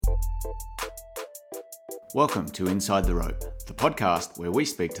Welcome to Inside the Rope, the podcast where we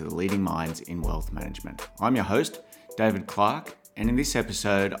speak to the leading minds in wealth management. I'm your host, David Clark, and in this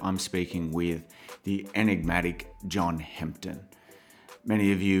episode, I'm speaking with the enigmatic John Hempton.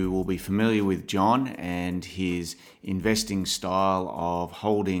 Many of you will be familiar with John and his investing style of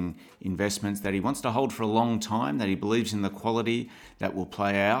holding investments that he wants to hold for a long time, that he believes in the quality that will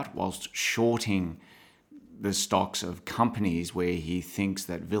play out whilst shorting the stocks of companies where he thinks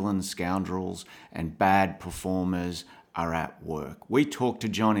that villain scoundrels and bad performers are at work. We talked to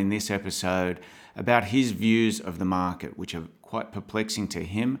John in this episode about his views of the market, which are quite perplexing to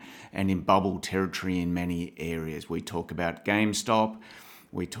him and in bubble territory in many areas. We talk about GameStop,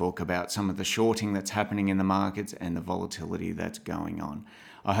 we talk about some of the shorting that's happening in the markets and the volatility that's going on.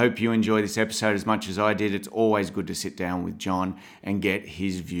 I hope you enjoy this episode as much as I did. It's always good to sit down with John and get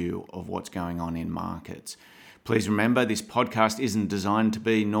his view of what's going on in markets. Please remember, this podcast isn't designed to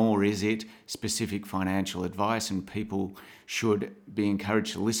be, nor is it, specific financial advice, and people should be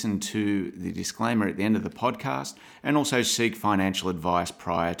encouraged to listen to the disclaimer at the end of the podcast and also seek financial advice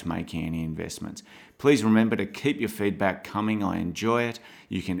prior to making any investments. Please remember to keep your feedback coming. I enjoy it.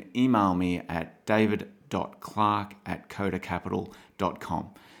 You can email me at david.clark@codacapital.com.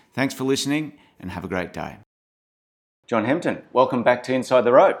 Thanks for listening and have a great day. John Hempton, welcome back to Inside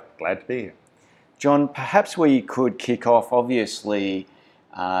the Rope. Glad to be here. John, perhaps we could kick off, obviously,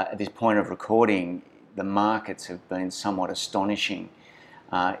 at this point of recording, the markets have been somewhat astonishing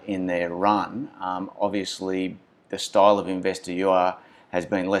in their run. Obviously, the style of investor you are has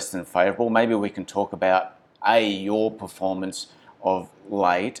been less than favourable. Maybe we can talk about, your performance of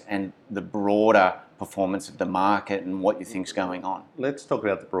late and the broader performance of the market and what you think's going on. Let's talk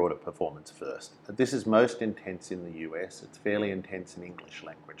about the broader performance first. This is most intense in the US. It's fairly intense in English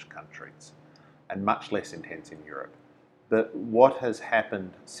language countries, and much less intense in Europe. But what has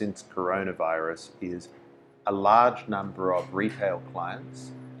happened since coronavirus is a large number of retail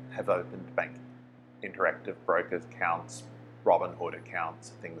clients have opened bank interactive broker accounts, Robinhood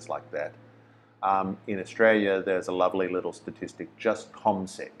accounts, things like that. In Australia, there's a lovely little statistic, just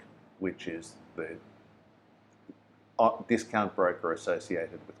CommSec, which is the discount broker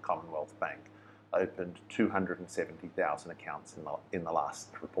associated with Commonwealth Bank, opened 270,000 accounts in the last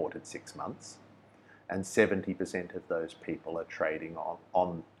reported 6 months. And 70% of those people are trading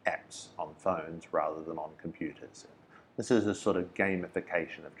on apps, on phones, rather than on computers. This is a sort of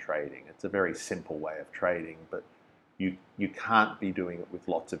gamification of trading. It's a very simple way of trading, but you can't be doing it with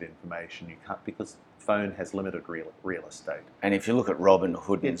lots of information. You can't, because the phone has limited real estate. And if you look at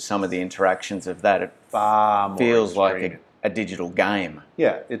Robinhood and some of the interactions of that, it far more feels extreme. like a digital game.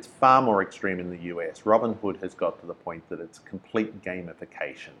 Yeah, it's far more extreme in the US. Robinhood has got to the point that it's complete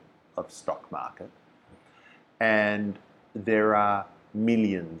gamification of stock market. And there are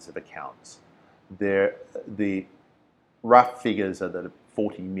millions of accounts. The rough figures are that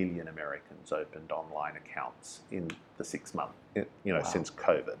 40 million Americans opened online accounts in the 6 months, wow, since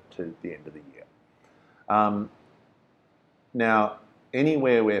COVID to the end of the year. Now,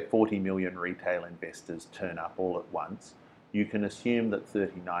 anywhere where 40 million retail investors turn up all at once, you can assume that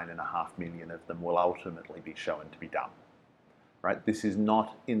 39.5 million of them will ultimately be shown to be dumb. Right? This is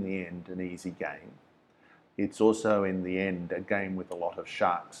not, in the end, an easy game. It's also, in the end, a game with a lot of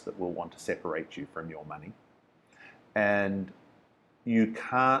sharks that will want to separate you from your money. And you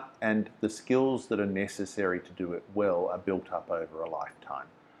can't, and the skills that are necessary to do it well are built up over a lifetime.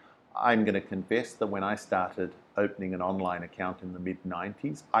 I'm going to confess that when I started opening an online account in the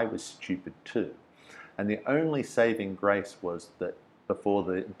mid-90s, I was stupid too. And the only saving grace was that before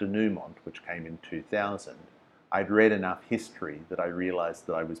the denouement, which came in 2000, I'd read enough history that I realized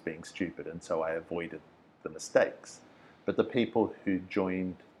that I was being stupid, and so I avoided the mistakes. But the people who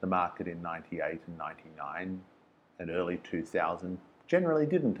joined the market in 98 and 99 and early 2000 generally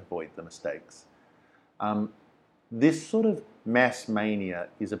didn't avoid the mistakes. This sort of mass mania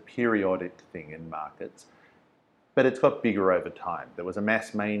is a periodic thing in markets, but it's got bigger over time. There was a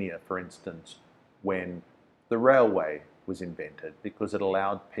mass mania, for instance, when the railway was invented, because it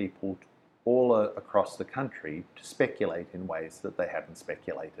allowed people all across the country to speculate in ways that they hadn't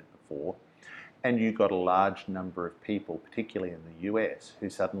speculated before. And you got a large number of people, particularly in the US, who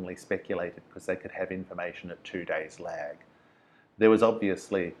suddenly speculated because they could have information at 2 days lag. There was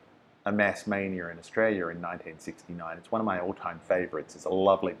obviously a mass mania in Australia in 1969. It's one of my all-time favourites. There's a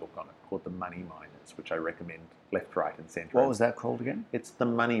lovely book on it called The Money Miners, which I recommend left, right and centre. What was that called again? It's The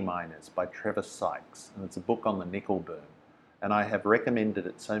Money Miners by Trevor Sykes, and it's a book on the nickel boom. And I have recommended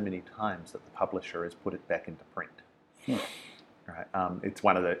it so many times that the publisher has put it back into print. Right. It's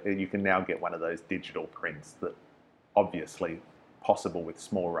one of the, you can now get one of those digital prints that obviously possible with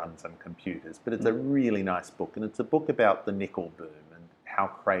small runs on computers. But it's a really nice book, and it's a book about the nickel boom and how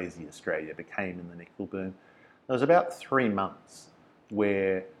crazy Australia became in the nickel boom. There was about 3 months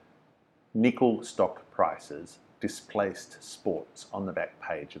where nickel stock prices displaced sports on the back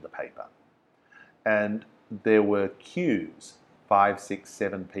page of the paper. And there were queues, 5, 6,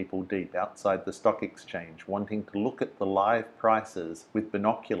 7 people deep outside the stock exchange wanting to look at the live prices with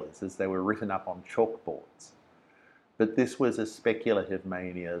binoculars as they were written up on chalkboards. But this was a speculative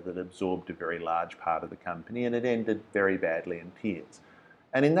mania that absorbed a very large part of the company, and it ended very badly in tears.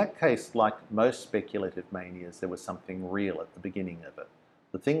 And in that case, like most speculative manias, there was something real at the beginning of it.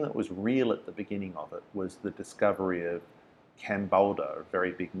 The thing that was real at the beginning of it was the discovery of Kambalda, a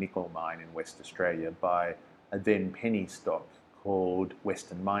very big nickel mine in West Australia, by a then penny stock called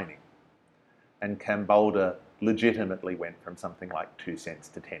Western Mining. And Kambalda legitimately went from something like 2 cents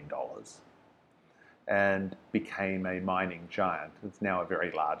to $10 and became a mining giant. It's now a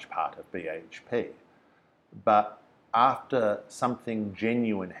very large part of BHP. But after something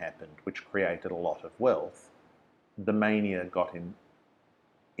genuine happened, which created a lot of wealth, the mania got in,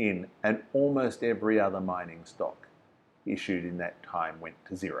 and almost every other mining stock issued in that time went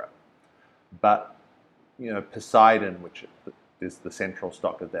to zero. But Poseidon, which is the central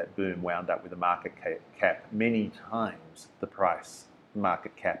stock of that boom, wound up with a market cap many times the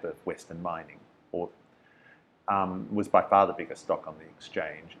market cap of Western Mining, or was by far the biggest stock on the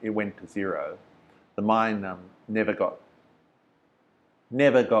exchange. It went to zero. The mine never got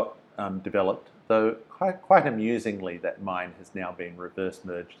developed, though quite amusingly, that mine has now been reverse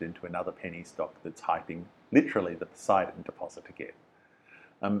merged into another penny stock that's hyping literally the Poseidon deposit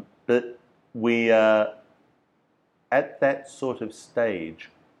again. But we are at that sort of stage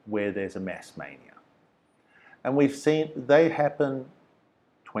where there's a mass mania. And we've seen they happen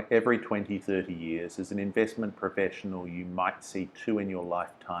every 20, 30 years. As an investment professional, you might see 2 in your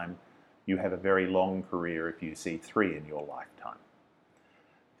lifetime. You have a very long career if you see 3 in your lifetime.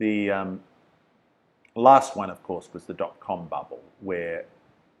 The last one, of course, was the dot-com bubble, where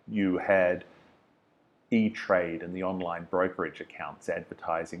you had E-Trade and the online brokerage accounts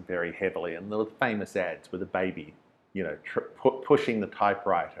advertising very heavily, and the famous ads with a baby, pushing the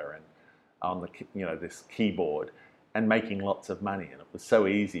typewriter and on the this keyboard and making lots of money. And it was so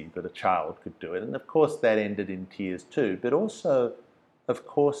easy that a child could do it. And of course, that ended in tears too. But also, of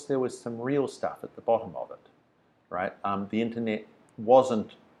course, there was some real stuff at the bottom of it, right? The internet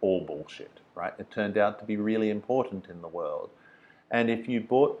wasn't all bullshit, right? It turned out to be really important in the world. And if you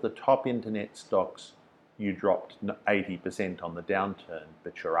bought the top internet stocks, you dropped 80% on the downturn,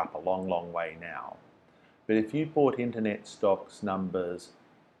 but you're up a long, long way now. But if you bought internet stocks numbers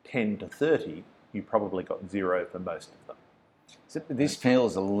 10 to 30, you probably got zero for most of them. So this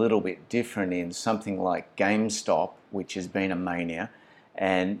feels a little bit different in something like GameStop, which has been a mania,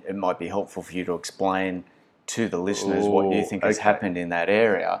 and it might be helpful for you to explain to the listeners what you think has happened in that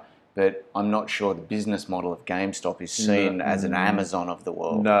area. But I'm not sure the business model of GameStop is seen as an Amazon of the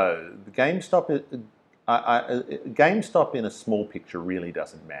world. No, GameStop in a small picture really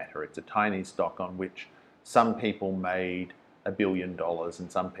doesn't matter. It's a tiny stock on which some people made $1 billion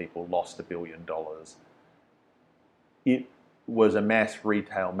and some people lost $1 billion. It was a mass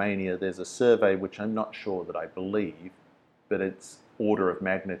retail mania. There's a survey, which I'm not sure that I believe, but it's order of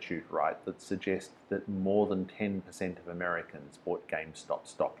magnitude right, that suggests that more than 10% of Americans bought GameStop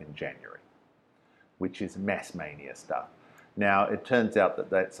stock in January, which is mass mania stuff. Now, it turns out that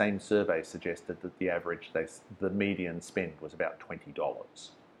that same survey suggested that the median spend was about $20.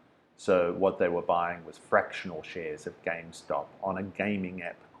 So what they were buying was fractional shares of GameStop on a gaming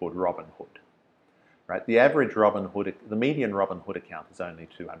app called Robinhood. Right? The median Robinhood account is only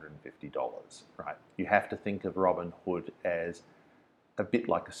 $250. Right? You have to think of Robinhood as a bit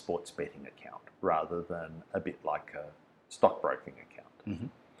like a sports betting account rather than a bit like a stockbroking account. Mm-hmm.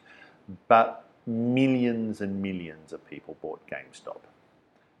 But millions and millions of people bought GameStop,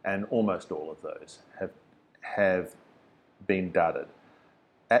 and almost all of those have been dudded.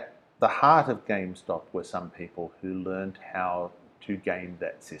 At the heart of GameStop were some people who learned how to game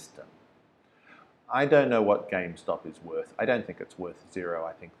that system. I don't know what GameStop is worth. I don't think it's worth zero.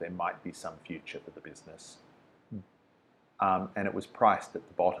 I think there might be some future for the business. And it was priced at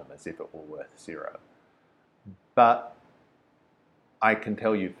the bottom as if it were worth zero. But I can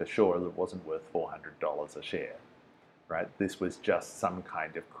tell you for sure that it wasn't worth $400 a share. Right? This was just some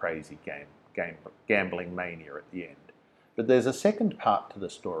kind of crazy gambling mania at the end. But there's a second part to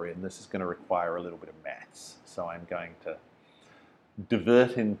the story, and this is going to require a little bit of maths. So I'm going to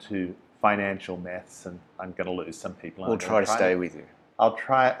divert into financial maths, and I'm going to lose some people. We'll try to stay with you. I'll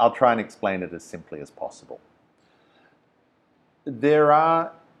try and explain it as simply as possible. there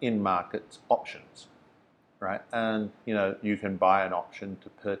are in markets options, right? And you can buy an option to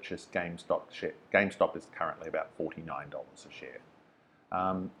purchase GameStop share. GameStop is currently about $49 a share.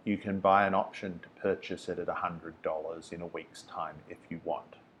 You can buy an option to purchase it at $100 in a week's time if you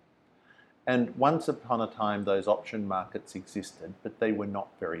want. And once upon a time, those option markets existed, but they were not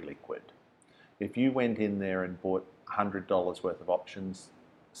very liquid. If you went in there and bought $100 worth of options,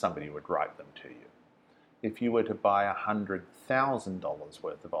 somebody would write them to you. If you were to buy $100,000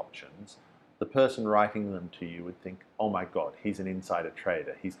 worth of options, the person writing them to you would think, oh my God, he's an insider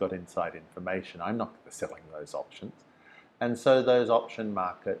trader. He's got inside information. I'm not selling those options. And so those option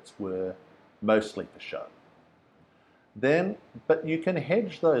markets were mostly for show. But you can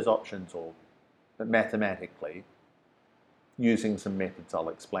hedge those options or mathematically using some methods I'll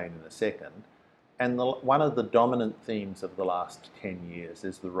explain in a second. And one of the dominant themes of the last 10 years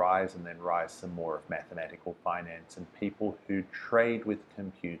is the rise and then rise some more of mathematical finance and people who trade with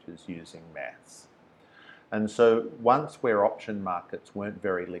computers using maths. And so once where option markets weren't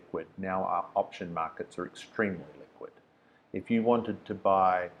very liquid, now our option markets are extremely liquid. If you wanted to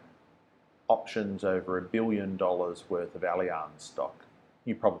buy options over $1 billion worth of Allianz stock,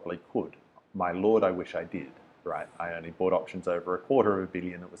 you probably could. My Lord, I wish I did, right? I only bought options over $250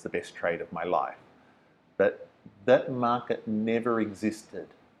 million. It was the best trade of my life. But that market never existed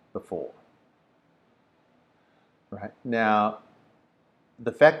before, right? Now,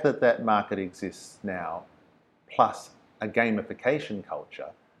 the fact that that market exists now, plus a gamification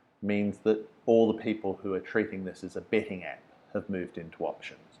culture, means that all the people who are treating this as a betting app have moved into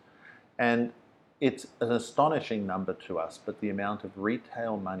options. And it's an astonishing number to us, but the amount of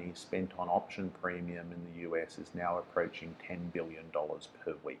retail money spent on option premium in the US is now approaching $10 billion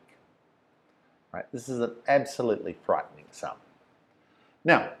per week. Right? This is an absolutely frightening sum.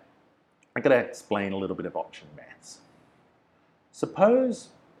 Now, I've got to explain a little bit of option maths. Suppose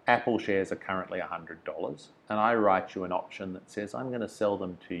Apple shares are currently $100 and I write you an option that says I'm going to sell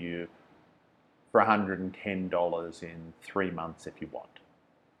them to you for $110 in 3 months if you want.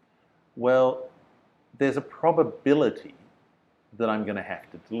 Well, there's a probability that I'm going to have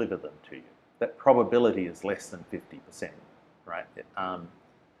to deliver them to you. That probability is less than 50%, right?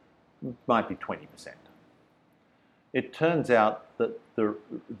 Might be 20%. It turns out that the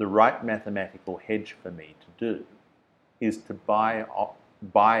right mathematical hedge for me to do is to buy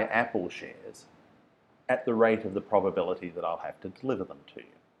Apple shares at the rate of the probability that I'll have to deliver them to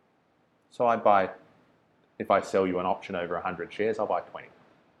you. So if I sell you an option over 100 shares, I'll buy 20.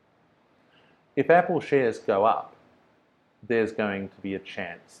 If Apple shares go up, there's going to be a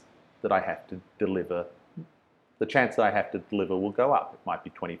chance that I have to deliver. The chance that I have to deliver will go up. It might be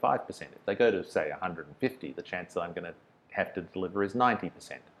 25%. If they go to, say, 150, the chance that I'm going to have to deliver is 90%.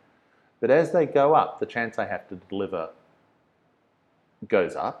 But as they go up, the chance I have to deliver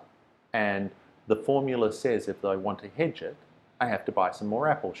goes up, and the formula says if I want to hedge it, I have to buy some more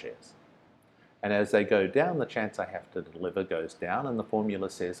Apple shares. And as they go down, the chance I have to deliver goes down, and the formula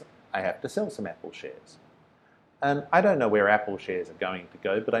says I have to sell some Apple shares. And I don't know where Apple shares are going to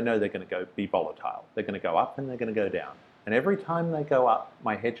go, but I know they're going to be volatile. They're going to go up and they're going to go down. And every time they go up,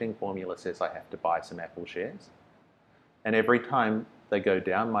 my hedging formula says I have to buy some Apple shares. And every time they go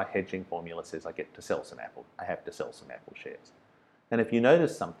down, my hedging formula says I have to sell some Apple shares. And if you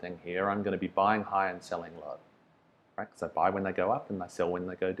notice something here, I'm going to be buying high and selling low. Right? Because I buy when they go up and I sell when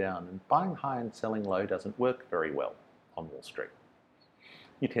they go down. And buying high and selling low doesn't work very well on Wall Street.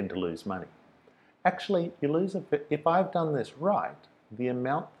 You tend to lose money. Actually, you lose a bit. If I've done this right, the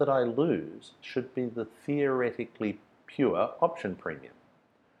amount that I lose should be the theoretically pure option premium.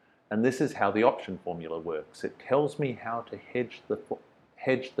 And this is how the option formula works. It tells me how to hedge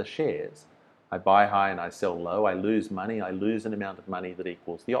the shares. I buy high and I sell low. I lose money. I lose an amount of money that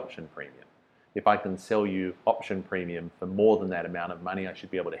equals the option premium. If I can sell you option premium for more than that amount of money, I should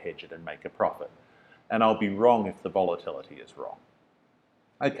be able to hedge it and make a profit. And I'll be wrong if the volatility is wrong.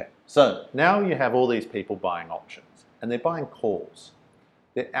 Okay, so now you have all these people buying options, and they're buying calls.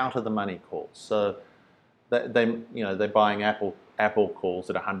 They're out of the money calls. So they're buying Apple calls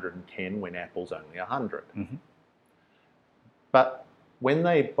at 110 when Apple's only 100. Mm-hmm. But when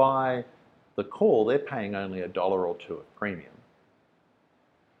they buy the call, they're paying only $1 or $2 of premium.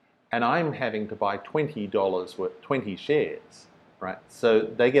 And I'm having to buy $20 worth 20 shares, right? So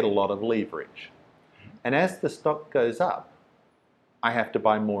they get a lot of leverage. And as the stock goes up, I have to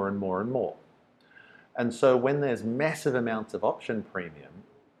buy more and more and more. And so when there's massive amounts of option premium,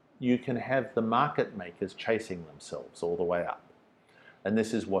 you can have the market makers chasing themselves all the way up. And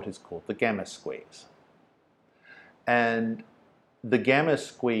this is what is called the gamma squeeze. And the gamma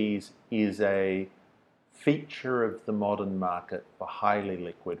squeeze is a feature of the modern market for highly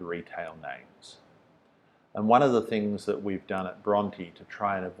liquid retail names. And one of the things that we've done at Bronte to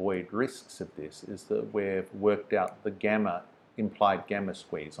try and avoid risks of this is that we've worked out the implied gamma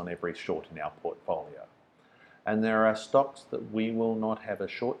squeeze on every short in our portfolio. And there are stocks that we will not have a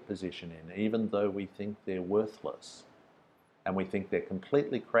short position in, even though we think they're worthless. And we think they're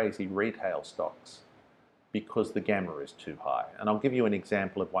completely crazy retail stocks because the gamma is too high. And I'll give you an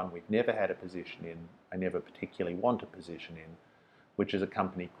example of one we've never had a position in, I never particularly want a position in, which is a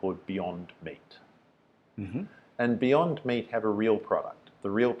company called Beyond Meat. Mm-hmm. And Beyond Meat have a real product.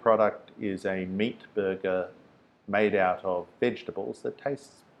 The real product is a meat burger made out of vegetables that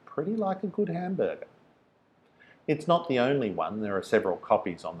tastes pretty like a good hamburger. It's not the only one. There are several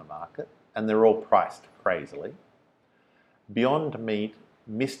copies on the market, and they're all priced crazily. Beyond Meat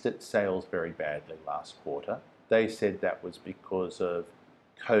missed its sales very badly last quarter. They said that was because of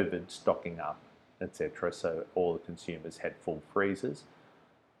COVID stocking up, etc. So all the consumers had full freezers.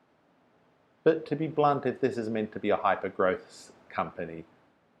 But to be blunt, if this is meant to be a hyper-growth company,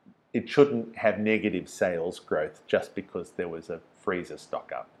 it shouldn't have negative sales growth just because there was a freezer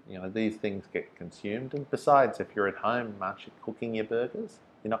stock up. You know, these things get consumed. And besides, if you're at home, aren't you cooking your burgers?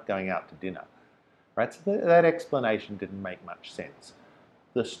 You're not going out to dinner, right? So that explanation didn't make much sense.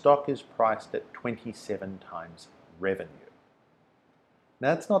 The stock is priced at 27 times revenue.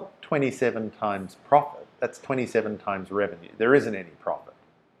 Now, that's not 27 times profit. That's 27 times revenue. There isn't any profit.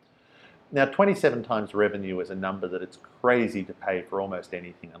 Now, 27 times revenue is a number that it's crazy to pay for almost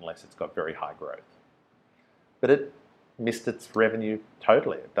anything unless it's got very high growth. But it missed its revenue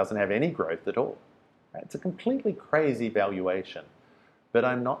totally. It doesn't have any growth at all. It's a completely crazy valuation. But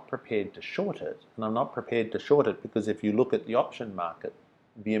I'm not prepared to short it. And I'm not prepared to short it because if you look at the option market,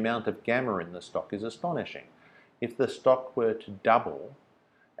 the amount of gamma in the stock is astonishing. If the stock were to double,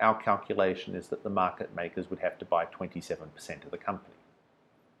 our calculation is that the market makers would have to buy 27% of the company.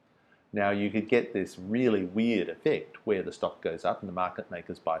 Now, you could get this really weird effect where the stock goes up and the market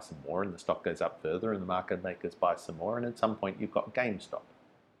makers buy some more, and the stock goes up further and the market makers buy some more, and at some point you've got GameStop.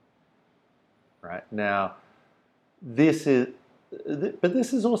 Right? Now, this is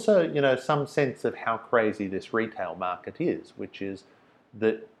also, you know, some sense of how crazy this retail market is, which is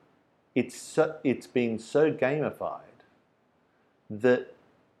that it's been so gamified that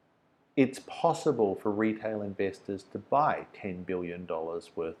it's possible for retail investors to buy $10 billion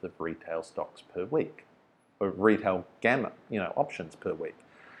worth of retail stocks per week, or retail gamma, options per week.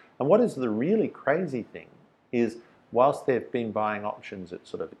 And what is the really crazy thing is, whilst they've been buying options at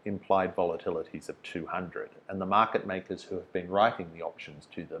sort of implied volatilities of 200, and the market makers who have been writing the options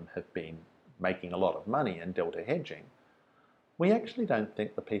to them have been making a lot of money and delta hedging, we actually don't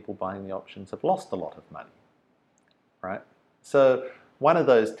think the people buying the options have lost a lot of money, right? So one of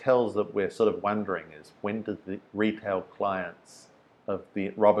those tells that we're sort of wondering is, when do the retail clients of the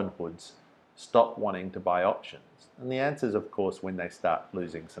Robinhoods stop wanting to buy options? And the answer is, of course, when they start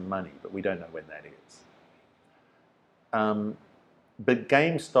losing some money, but we don't know when that is. But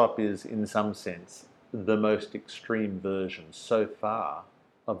GameStop is, in some sense, the most extreme version so far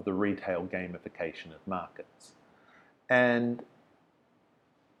of the retail gamification of markets. And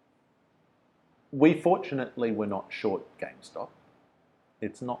we fortunately were not short GameStop.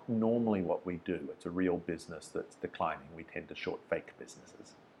 It's not normally what we do. It's a real business that's declining. We tend to short fake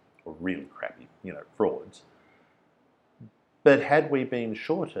businesses or really crappy, frauds. But had we been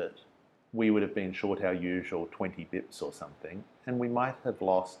shorted, we would have been short our usual 20 bips or something, and we might have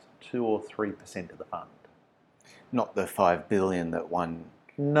lost 2 or 3% of the fund. Not the $5 billion that one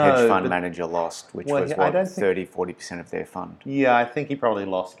hedge fund manager lost, which was 30-40% of their fund. Yeah, I think he probably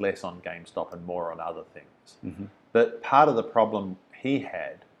lost less on GameStop and more on other things. Mm-hmm. But part of the problem he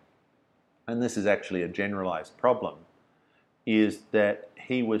had, and this is actually a generalized problem, is that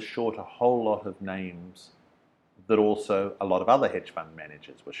he was short a whole lot of names that also a lot of other hedge fund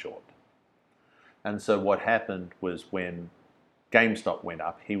managers were short. And so what happened was, when GameStop went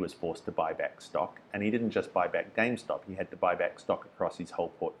up, he was forced to buy back stock. And he didn't just buy back GameStop, he had to buy back stock across his whole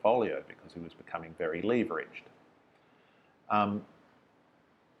portfolio because he was becoming very leveraged.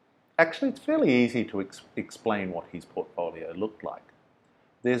 Actually, it's fairly easy to explain what his portfolio looked like.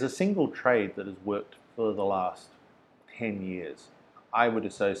 There's a single trade that has worked for the last 10 years. I would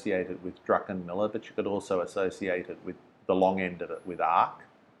associate it with Druckenmiller, but you could also associate it with the long end of it with ARK.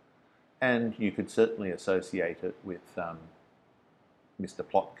 And you could certainly associate it with Mr.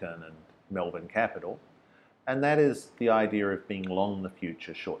 Plotkin and Melbourne Capital. And that is the idea of being long the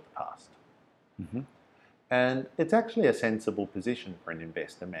future, short the past. Mm-hmm. And it's actually a sensible position for an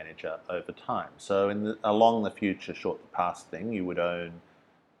investor manager over time. So along the future, short the past thing, you would own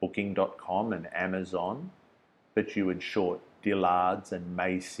Booking.com and Amazon, but you would short Dillard's and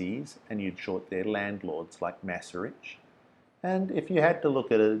Macy's, and you'd short their landlords like Macerich. And if you had to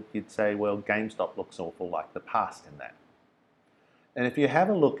look at it, you'd say, well, GameStop looks awful like the past in that. And if you have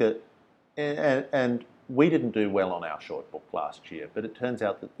a look at, and we didn't do well on our short book last year, but it turns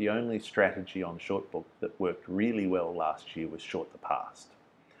out that the only strategy on short book that worked really well last year was short the past.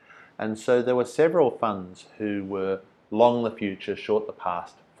 And so there were several funds who were long the future, short the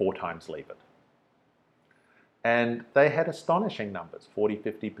past, 4 times leave it. And they had astonishing numbers,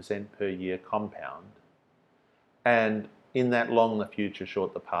 40-50% per year compound. And in that long the future,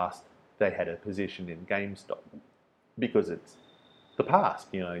 short the past, they had a position in GameStop because it's the past.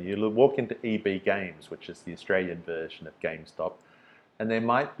 You know, you walk into EB Games, which is the Australian version of GameStop, and there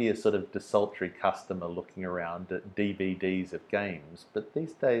might be a sort of desultory customer looking around at DVDs of games, but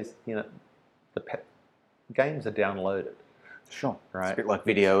these days, you know, games are downloaded. Sure. Right. It's a bit like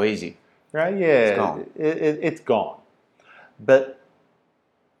Video Easy. Right, yeah. It's gone. It's gone. But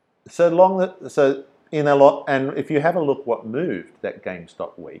so in a lot, and if you have a look what moved that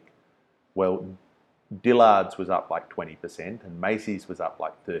GameStop week, well, Dillard's was up like 20% and Macy's was up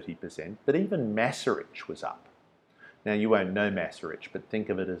like 30%, but even Macerich was up. Now, you won't know Macerich, but think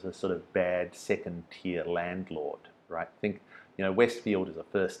of it as a sort of bad second-tier landlord, right? Think, you know, Westfield is a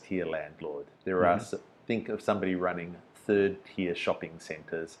first-tier landlord. There are, think of somebody running third-tier shopping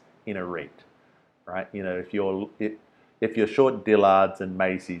centres in a REIT, right? You know, if you're short Dillard's and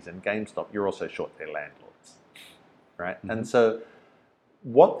Macy's and GameStop, you're also short their landlords, right? Mm-hmm. And so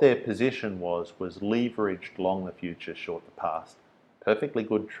what their position was leveraged long the future, short the past. Perfectly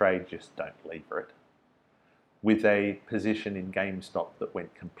good trade, just don't lever it. With a position in GameStop that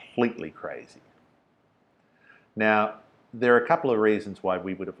went completely crazy. Now, there are a couple of reasons why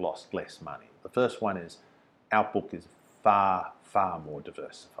we would have lost less money. The first one is our book is far, far more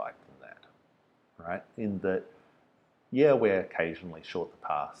diversified than that, right? In that, yeah, we're occasionally short the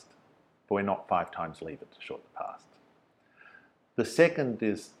past, but we're not 5 times levered to short the past. The second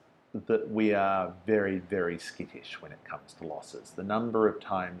is that we are very, very skittish when it comes to losses. The number of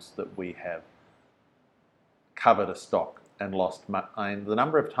times that we have covered a stock and lost money, the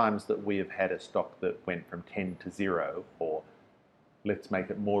number of times that we have had a stock that went from 10 to 0, or let's make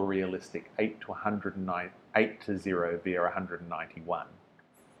it more realistic, 8 to 0 via 191.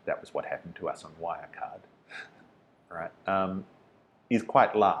 That was what happened to us on Wirecard, right? Is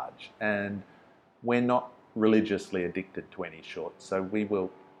quite large, and we're not religiously addicted to any shorts, so we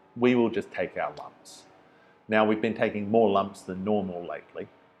will just take our lumps. Now, we've been taking more lumps than normal lately,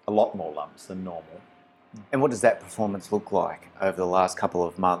 a lot more lumps than normal. And what does that performance look like over the last couple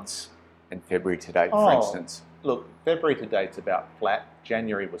of months and February to date, for instance? Look, February to date's about flat.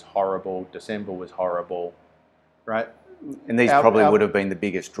 January was horrible. December was horrible, right? And these probably would have been the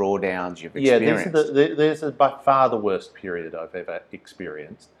biggest drawdowns you've experienced. Yeah, this is by far the worst period I've ever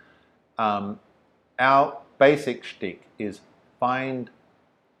experienced. Our basic shtick is find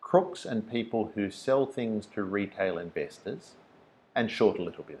crooks and people who sell things to retail investors and short a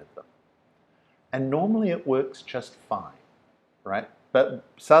little bit of them. And normally it works just fine, right? But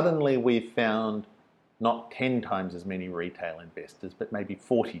suddenly we found not 10 times as many retail investors, but maybe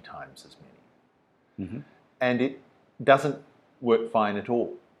 40 times as many. Mm-hmm. And it doesn't work fine at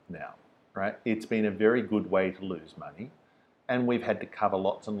all now, right? It's been a very good way to lose money, and we've had to cover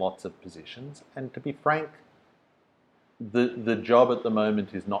lots and lots of positions. And to be frank, the job at the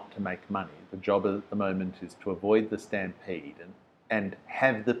moment is not to make money. The job at the moment is to avoid the stampede and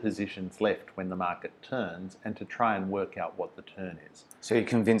have the positions left when the market turns, and to try and work out what the turn is. So you're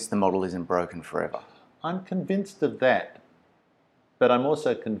convinced the model isn't broken forever? I'm convinced of that, but I'm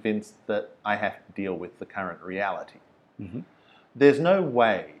also convinced that I have to deal with the current reality. Mm-hmm. There's no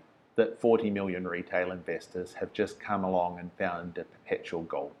way that 40 million retail investors have just come along and found a perpetual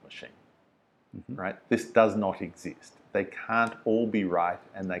gold machine, right? This does not exist. They can't all be right,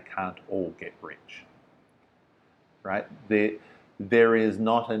 and they can't all get rich, right? There is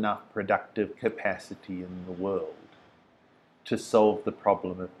not enough productive capacity in the world to solve the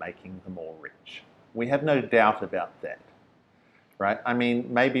problem of making them all rich. We have no doubt about that, right? I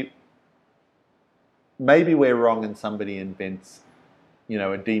mean, maybe we're wrong and somebody invents, you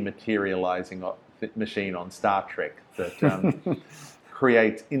know, a dematerializing machine on Star Trek that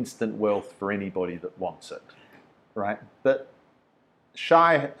creates instant wealth for anybody that wants it, right? But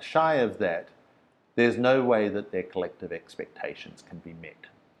shy of that, there's no way that their collective expectations can be met.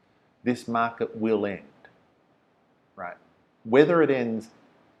 This market will end, right? Whether it ends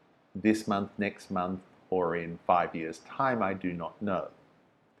this month, next month, or in 5 years' time, I do not know.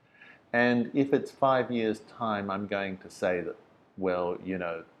 And if it's 5 years' time, I'm going to say that, well, you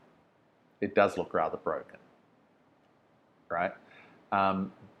know, it does look rather broken, right?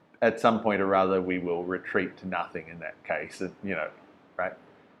 At some point or other, we will retreat to nothing in that case, right?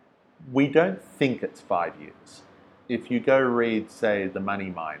 We don't think it's 5 years. If you go read, say, The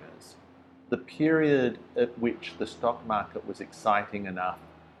Money Miners, the period at which the stock market was exciting enough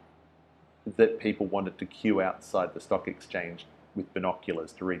that people wanted to queue outside the stock exchange with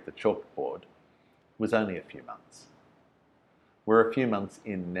binoculars to read the chalkboard was only a few months. We're a few months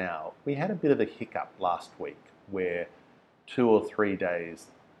in now. We had a bit of a hiccup last week where 2 or 3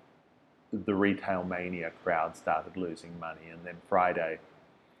 days the retail mania crowd started losing money, and then Friday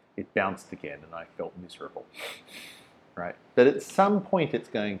it bounced again and I felt miserable, right? But at some point it's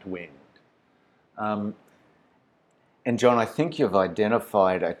going to end. And John, I think you've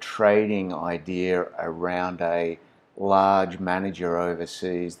identified a trading idea around a large manager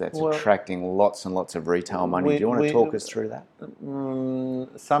overseas that's attracting lots and lots of retail money. Do you want to talk us through that?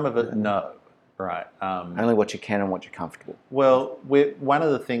 Some of it, no. Right. Only what you can and what you're comfortable. Well, one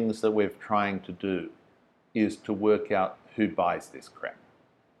of the things that we're trying to do is to work out who buys this crap.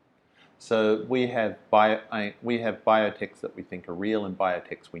 So we have biotechs that we think are real and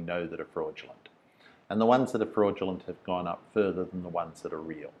biotechs we know that are fraudulent. And the ones that are fraudulent have gone up further than the ones that are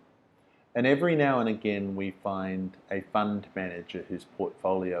real. And every now and again we find a fund manager whose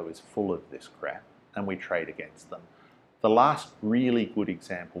portfolio is full of this crap and we trade against them. The last really good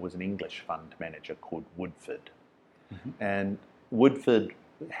example was an English fund manager called Woodford. Mm-hmm. And Woodford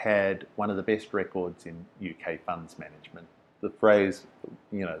had one of the best records in UK funds management. The phrase,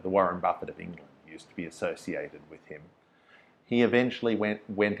 the Warren Buffett of England used to be associated with him. He eventually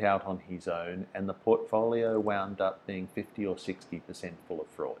went out on his own, and the portfolio wound up being 50 or 60% full of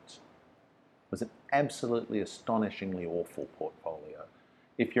frauds. It was an absolutely astonishingly awful portfolio.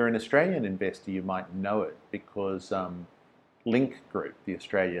 If you're an Australian investor, you might know it because Link Group, the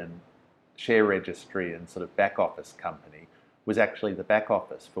Australian share registry and sort of back office company, was actually the back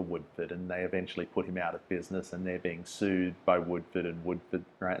office for Woodford, and they eventually put him out of business, and they're being sued by Woodford,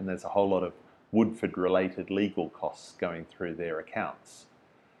 right? And there's a whole lot of Woodford-related legal costs going through their accounts.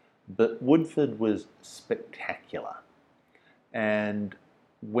 But Woodford was spectacular. And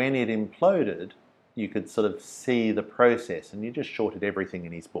when it imploded, you could sort of see the process, and you just shorted everything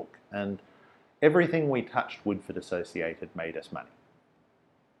in his book. And everything we touched Woodford associated made us money.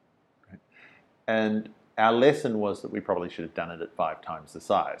 Right? And our lesson was that we probably should have done it at 5 times the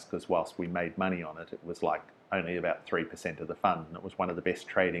size, because whilst we made money on it, it was like only about 3% of the fund, and it was one of the best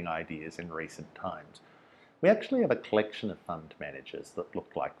trading ideas in recent times. We actually have a collection of fund managers that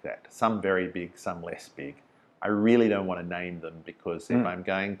look like that, some very big, some less big. I really don't want to name them because if I'm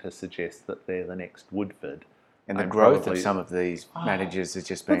going to suggest that they're the next Woodford... And the growth of some of these managers has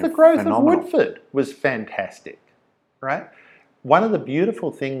just been phenomenal. But the growth of Woodford was fantastic, right? One of the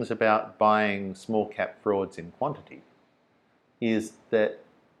beautiful things about buying small cap frauds in quantity is that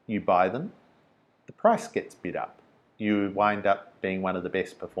you buy them, the price gets bid up. You wind up being one of the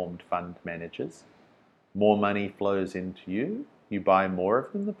best performed fund managers. More money flows into you. You buy more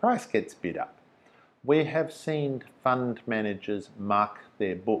of them, the price gets bid up. We have seen fund managers mark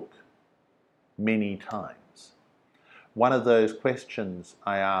their book many times. One of those questions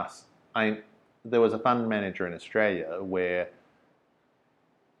I asked, there was a fund manager in Australia where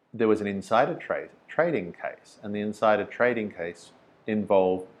there was an insider trading case, and the insider trading case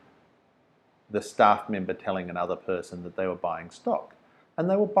involved the staff member telling another person that they were buying stock. And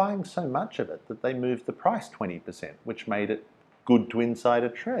they were buying so much of it that they moved the price 20%, which made it good to insider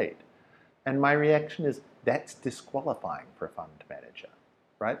trade. And my reaction is, that's disqualifying for a fund manager,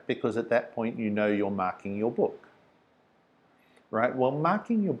 right? Because at that point, you know you're marking your book, right? Well,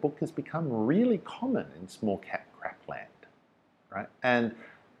 marking your book has become really common in small cap crapland, right? And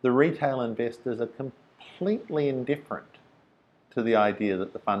the retail investors are completely indifferent to the idea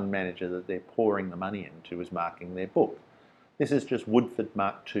that the fund manager that they're pouring the money into is marking their book. This is just Woodford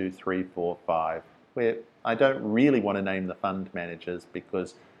Mark 2, 3, 4, 5, where I don't really want to name the fund managers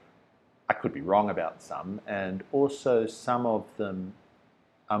because I could be wrong about some, and also some of them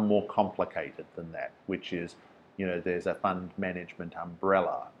are more complicated than that, which is, there's a fund management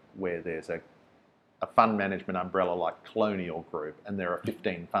umbrella where there's a fund management umbrella like Colonial Group, and there are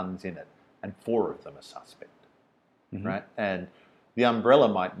 15 funds in it, and 4 of them are suspect, right? And the umbrella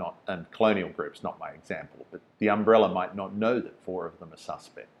might not, and Colonial Group's not my example, but the umbrella might not know that 4 of them are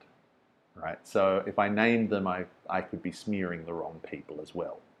suspect, right? So if I named them, I could be smearing the wrong people as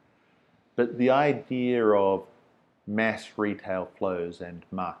well. But the idea of mass retail flows and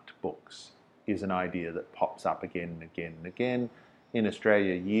marked books is an idea that pops up again and again and again. In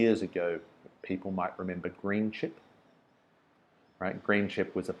Australia years ago, people might remember Greenchip. right?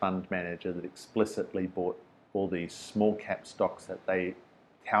 Greenchip was a fund manager that explicitly bought all these small cap stocks that they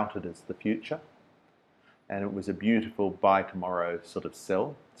touted as the future. And it was a beautiful buy tomorrow sort of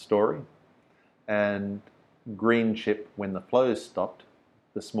sell story. And Greenchip, when the flows stopped,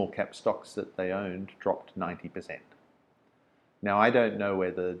 the small cap stocks that they owned dropped 90%. Now, I don't know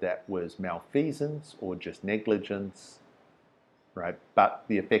whether that was malfeasance or just negligence, right? But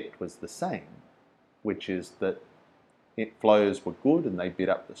the effect was the same, which is that flows were good and they bid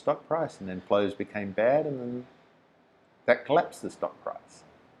up the stock price, and then flows became bad and then that collapsed the stock price,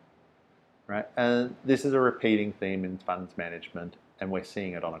 right? And this is a repeating theme in funds management, and we're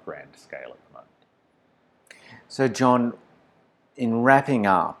seeing it on a grand scale at the moment. So, John, in wrapping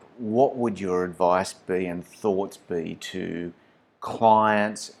up, what would your advice be and thoughts be to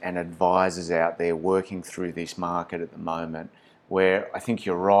clients and advisors out there working through this market at the moment, where I think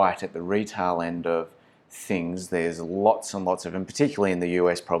you're right, at the retail end of things, there's lots and lots of, and particularly in the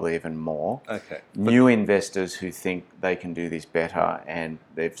US probably even more, new investors who think they can do this better, and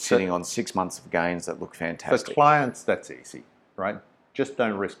they're sitting on 6 months of gains that look fantastic. For clients, that's easy, right? Just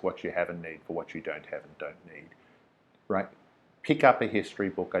don't risk what you have and need for what you don't have and don't need, right? Pick up a history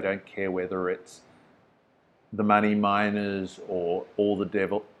book. I don't care whether it's The Money Miners or All the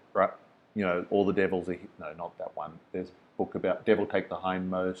Devil, right? You know, All the Devils are, no, not that one. There's a book about Devil Take the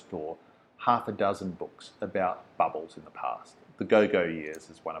Hindmost, or half a dozen books about bubbles in the past. The Go-Go Years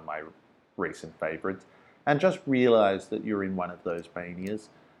is one of my recent favorites. And just realize that you're in one of those manias,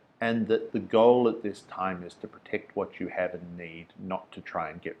 and that the goal at this time is to protect what you have and need, not to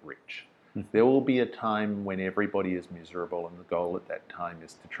try and get rich. There will be a time when everybody is miserable, and the goal at that time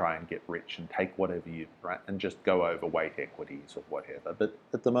is to try and get rich and take whatever you, right, and just go overweight equities or whatever. But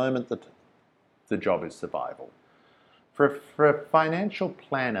at the moment, the job is survival. For a financial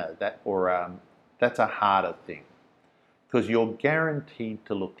planner, that's a harder thing, because you're guaranteed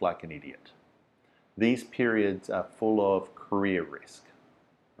to look like an idiot. These periods are full of career risk,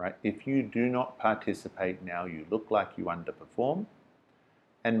 right? If you do not participate now, you look like you underperform,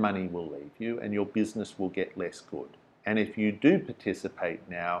 and money will leave you, and your business will get less good. And if you do participate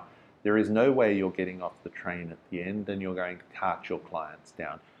now, there is no way you're getting off the train at the end, and you're going to cart your clients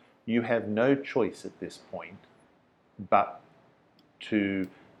down. You have no choice at this point but to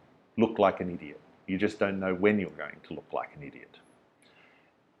look like an idiot. You just don't know when you're going to look like an idiot.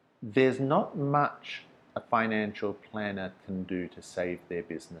 There's not much a financial planner can do to save their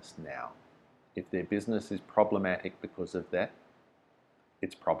business now. If their business is problematic because of that,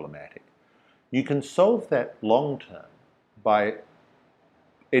 it's problematic. You can solve that long term by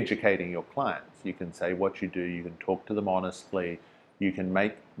educating your clients. You can say what you do, you can talk to them honestly, you can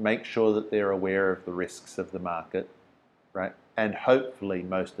make sure that they're aware of the risks of the market, right? And hopefully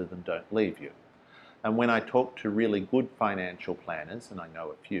most of them don't leave you. And when I talk to really good financial planners, and I know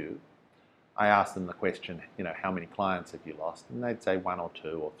a few, I ask them the question, how many clients have you lost? And they'd say 1 or 2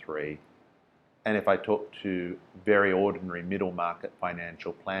 or 3. And if I talk to very ordinary middle market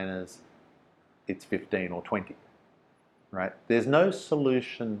financial planners, it's 15 or 20, right? There's no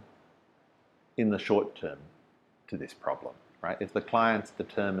solution in the short term to this problem, right? If the client's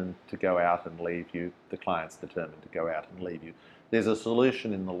determined to go out and leave you, the client's determined to go out and leave you. There's a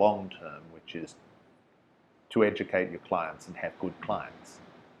solution in the long term, which is to educate your clients and have good clients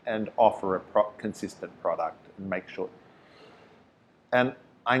and offer a consistent product and make sure. And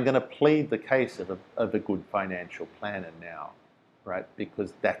I'm going to plead the case of a good financial planner now, right?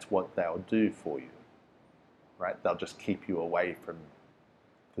 Because that's what they'll do for you, right? They'll just keep you away from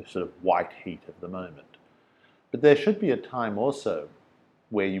the sort of white heat of the moment. But there should be a time also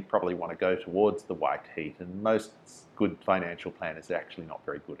where you probably want to go towards the white heat, and most good financial planners are actually not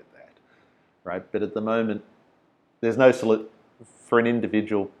very good at that, right? But at the moment, there's no solution. For an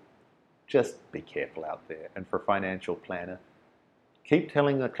individual, just be careful out there. And for a financial planner, keep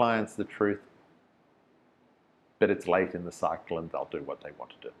telling the clients the truth, but it's late in the cycle and they'll do what they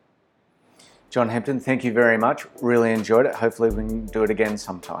want to do. John Hempton, thank you very much. Really enjoyed it. Hopefully we can do it again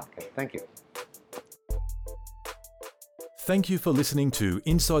sometime. Okay, thank you. Thank you for listening to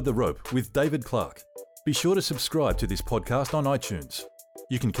Inside the Rope with David Clark. Be sure to subscribe to this podcast on iTunes.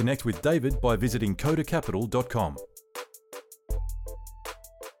 You can connect with David by visiting codacapital.com.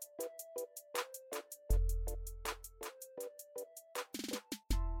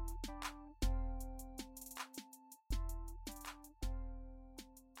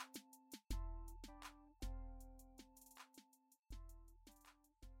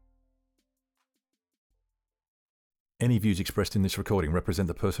 Any views expressed in this recording represent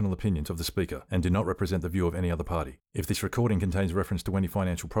the personal opinions of the speaker and do not represent the view of any other party. If this recording contains reference to any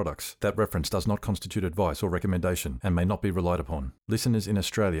financial products, that reference does not constitute advice or recommendation and may not be relied upon. Listeners in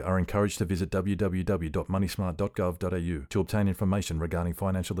Australia are encouraged to visit www.moneysmart.gov.au to obtain information regarding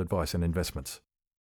financial advice and investments.